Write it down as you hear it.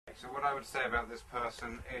what I would say about this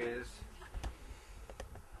person is,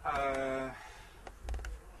 well,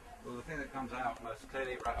 the thing that comes out most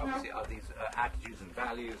clearly, right, obviously, are these attitudes and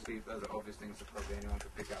values. Those are obvious things that probably anyone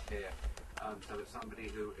could pick up here. So it's somebody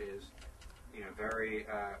who is, very,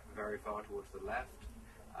 very far towards the left.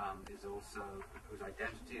 Is also whose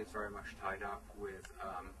identity is very much tied up with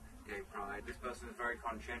gay pride. This person is very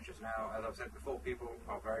conscientious. Now, as I've said before, people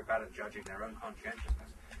are very bad at judging their own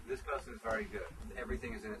conscientiousness. This person is very good.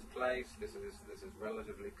 Everything is in its place. This is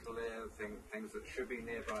relatively clear. Things that should be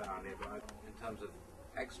nearby are nearby. In terms of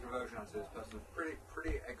extroversion, I'd say this person is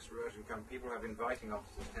pretty extroversion. People have inviting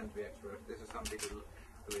offices tend to be extroverted. This is somebody who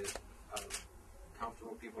is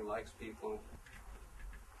comfortable. People, likes people.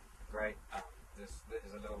 Great. This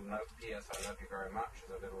is a little note. P.S. I love you very much.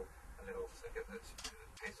 There's a little sticker that's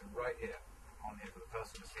pasted right here on here for the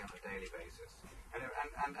person to see on a daily basis. And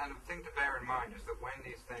the thing to bear in mind is that when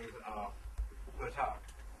these things are put up,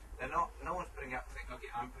 they're not. No one's putting up. Think, okay,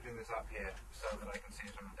 I'm putting this up here so that I can see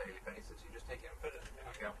it on a daily basis. You just take it and put it.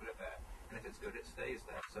 Okay, I'll put it there. And if it's good, it stays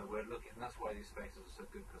there. So we're looking. And that's why these spaces are so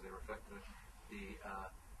good, because they reflect the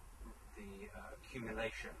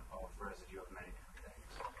accumulation of residue of many different